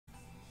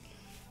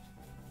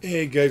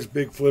Hey guys,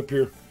 Big Flip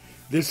here.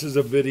 This is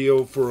a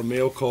video for a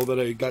mail call that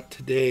I got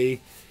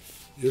today.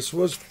 This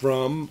was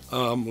from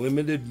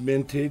Limited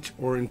Mintage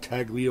or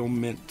Intaglio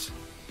Mint.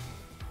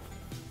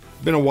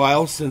 Been a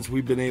while since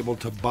we've been able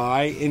to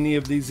buy any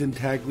of these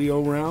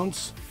Intaglio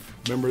rounds.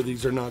 Remember,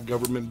 these are not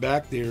government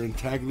backed, they are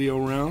Intaglio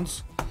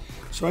rounds.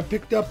 So I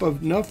picked up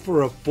enough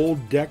for a full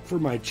deck for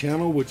my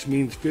channel, which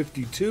means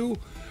 52.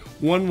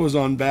 One was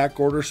on back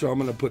order, so I'm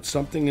going to put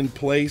something in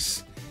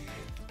place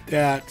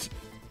that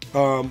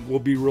will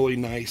be really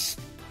nice.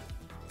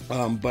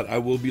 But I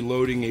will be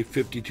loading a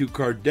 52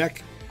 card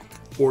deck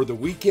for the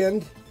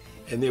weekend,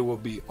 and they will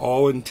be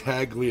all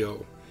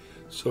Intaglio.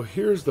 So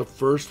here's the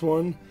first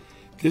one.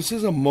 This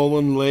is a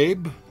Mullen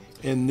Labe,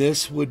 and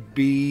this would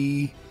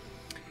be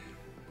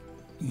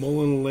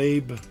Mullen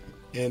Labe,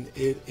 and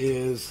it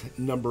is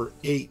number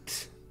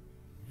 8.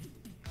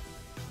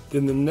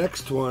 Then the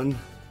next one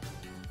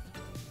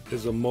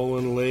is a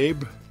Mullen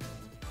Labe,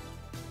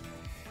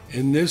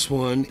 and this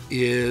one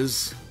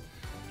is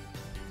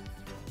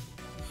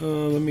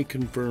let me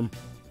confirm.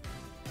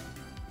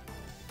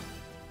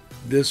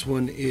 This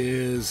one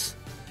is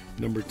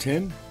number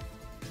 10.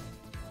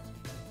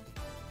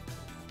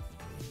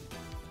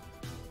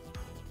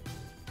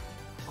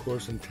 Of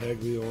course,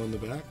 Intaglio on the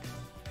back.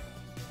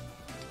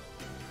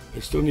 I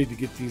still need to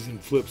get these in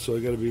flips, so I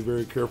got to be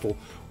very careful.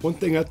 One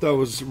thing I thought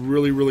was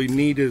really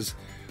neat is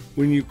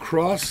when you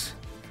cross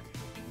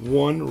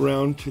one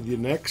round to the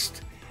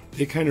next,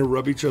 they kind of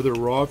rub each other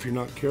raw if you're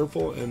not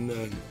careful. And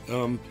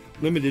then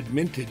Limited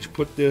Mintage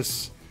put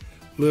this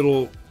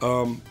little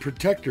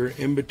protector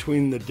in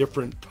between the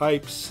different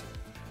types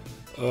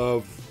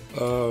of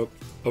the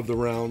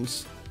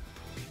rounds.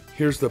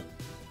 Here's the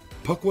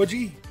puck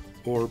wedgie,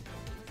 or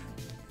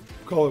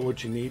call it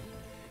what you need,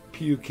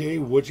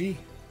 PUK wedgie.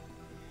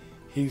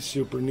 He's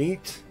super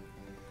neat.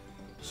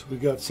 So we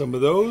got some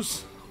of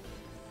those,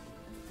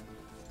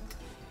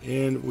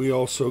 and we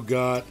also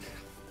got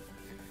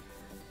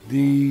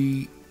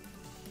the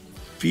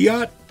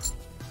Fiat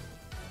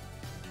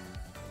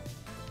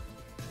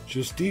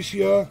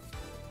Justitia.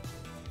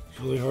 It's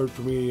really hard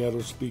for me, I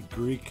don't speak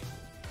Greek,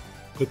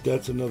 but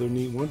that's another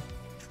neat one.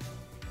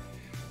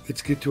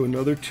 Let's get to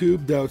another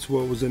tube. That's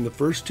what was in the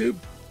first tube.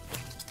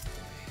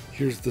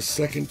 Here's the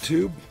second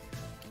tube.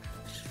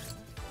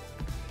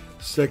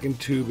 Second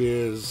tube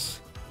is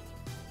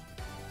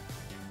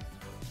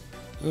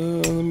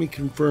let me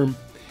confirm.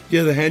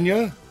 Yeah, the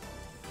Henya.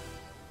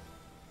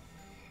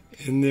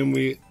 And then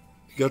we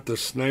got the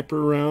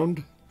sniper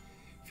round.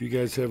 If you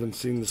guys haven't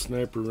seen the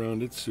sniper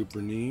round, it's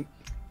super neat.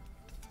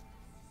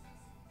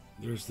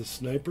 There's the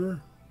sniper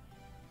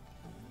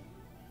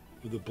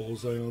with the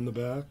bullseye on the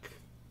back.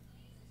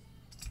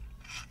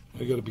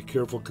 I gotta be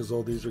careful because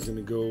all these are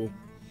gonna go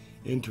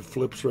into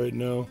flips right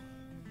now.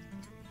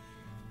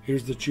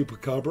 Here's the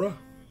Chupacabra.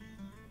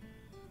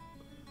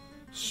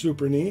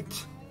 Super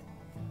neat.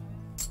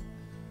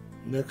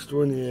 Next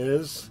one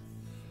is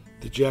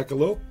the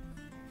Jackalope.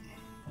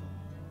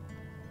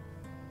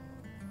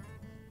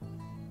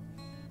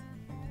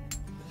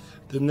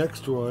 The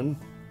next one,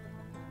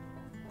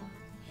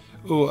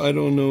 oh, I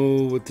don't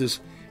know what this,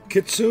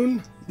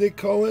 Kitsune, they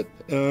call it,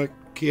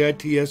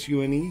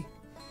 K-I-T-S-U-N-E,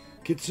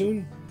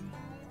 Kitsune.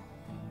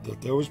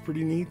 Thought that was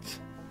pretty neat.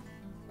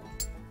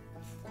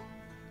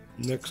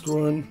 Next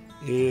one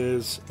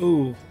is,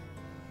 oh,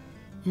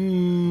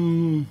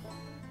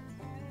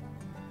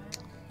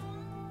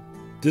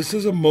 this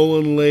is a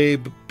Mullen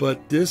Labe,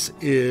 but this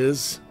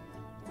is,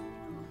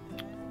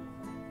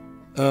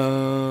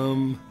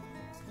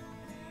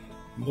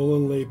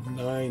 Mullen Labe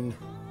 9.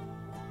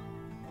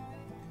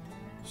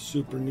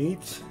 Super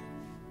neat.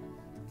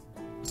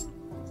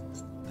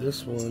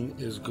 This one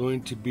is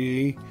going to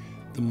be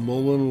the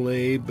Mullen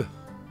Labe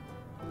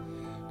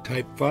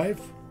Type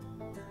 5.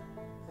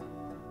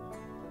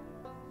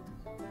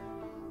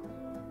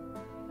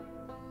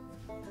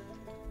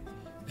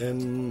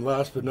 And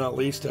last but not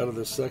least, out of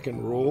the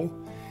second roll,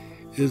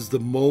 is the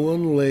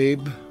Mullen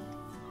Labe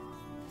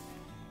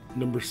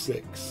number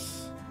 6.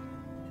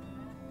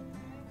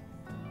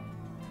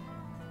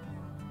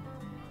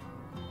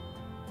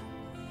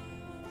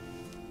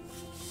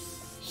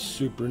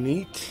 Super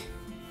neat.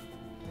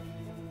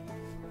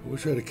 I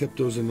wish I'd have kept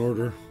those in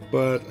order,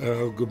 but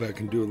I'll go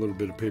back and do a little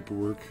bit of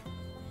paperwork.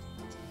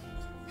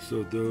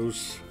 So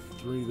those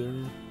 3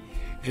 there.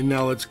 And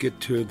now let's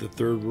get to the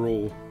third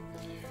roll.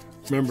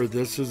 Remember,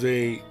 this is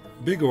a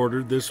big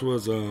order. This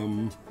was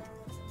you're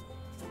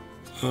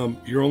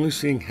only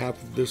seeing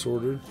half of this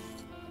order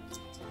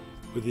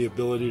with the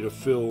ability to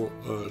fill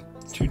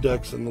 2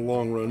 decks in the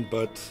long run,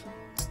 but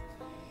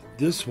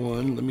this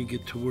one, let me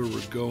get to where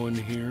we're going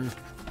here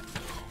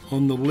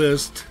on the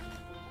list.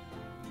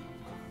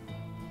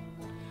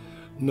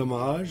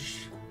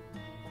 Mintage.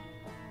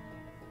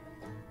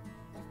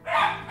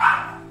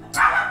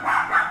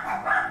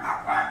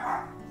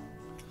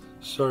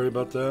 Sorry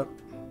about that.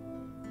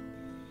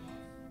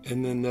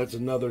 And then that's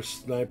another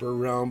sniper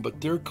round, but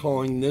they're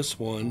calling this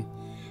one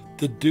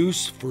the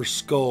Deuce for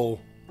Skull.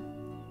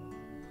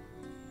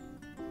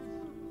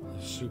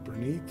 Super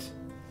neat.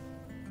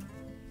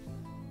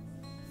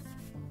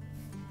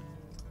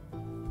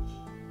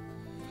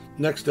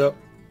 Next up,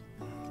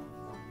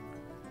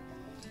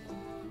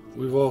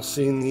 we've all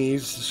seen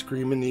these,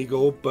 Screaming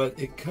Eagle, but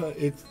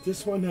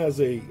this one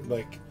has a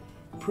like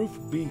proof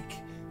beak.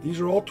 These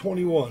are all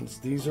 21s.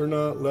 These are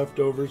not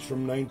leftovers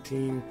from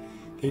 19.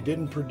 They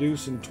didn't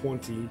produce in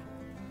 20,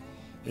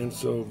 and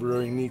so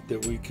very neat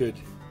that we could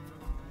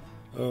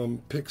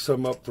pick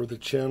some up for the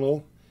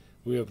channel.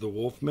 We have the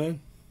Wolfman.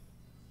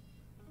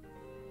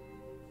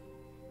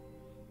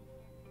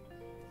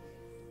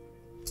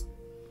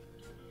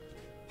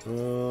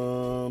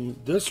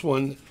 This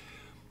one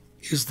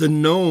is the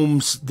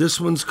gnomes. This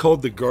one's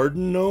called the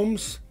Garden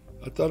Gnomes.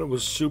 I thought it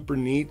was super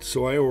neat,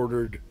 so I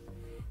ordered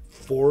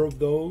 4 of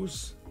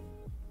those.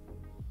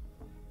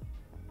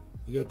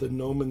 You got the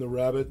gnome and the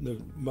rabbit and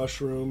the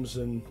mushrooms,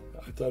 and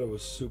I thought it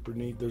was super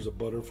neat. There's a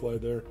butterfly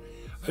there.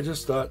 I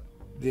just thought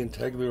the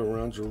Intaglio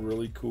rounds were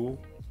really cool.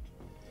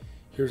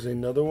 Here's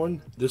another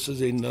one. This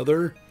is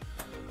another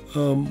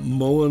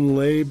Mullen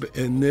Labe,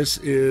 and this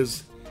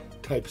is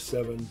type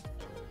 7.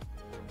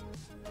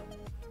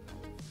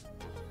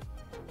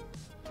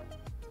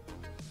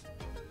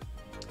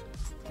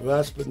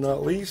 Last but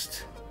not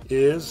least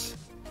is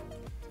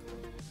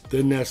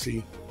the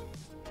Nessie.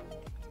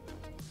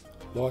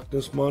 Loch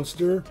Ness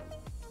Monster.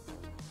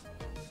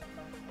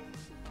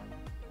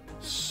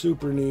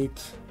 Super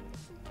neat.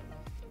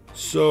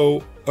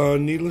 So,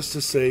 needless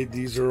to say,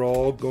 these are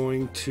all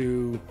going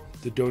to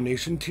the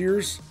donation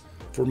tiers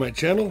for my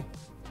channel.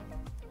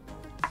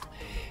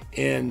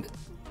 And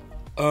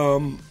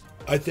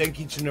I thank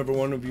each and every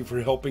one of you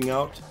for helping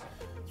out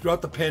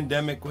throughout the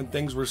pandemic when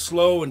things were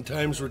slow and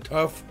times were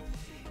tough.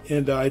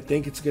 And I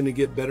think it's going to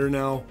get better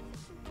now,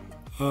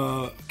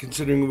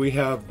 considering we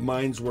have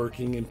mines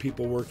working and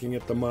people working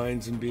at the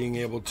mines and being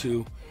able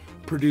to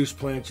produce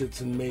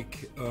planchets and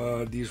make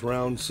these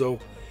rounds. So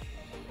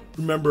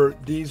remember,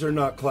 these are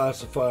not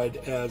classified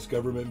as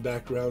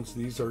government-backed rounds.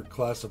 These are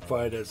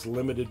classified as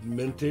limited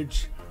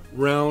mintage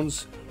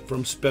rounds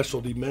from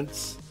specialty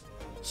mints.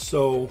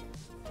 So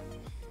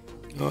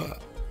I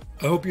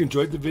hope you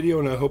enjoyed the video,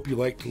 and I hope you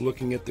liked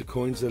looking at the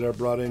coins that I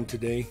brought in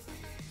today.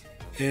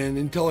 And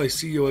until I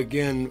see you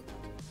again,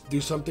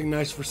 do something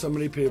nice for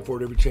somebody, pay it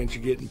forward every chance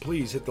you get, and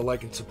please hit the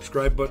like and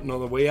subscribe button on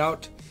the way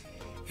out.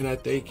 And I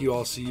thank you.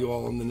 I'll see you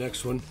all on the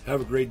next one.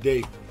 Have a great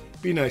day.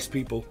 Be nice,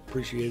 people.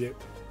 Appreciate it.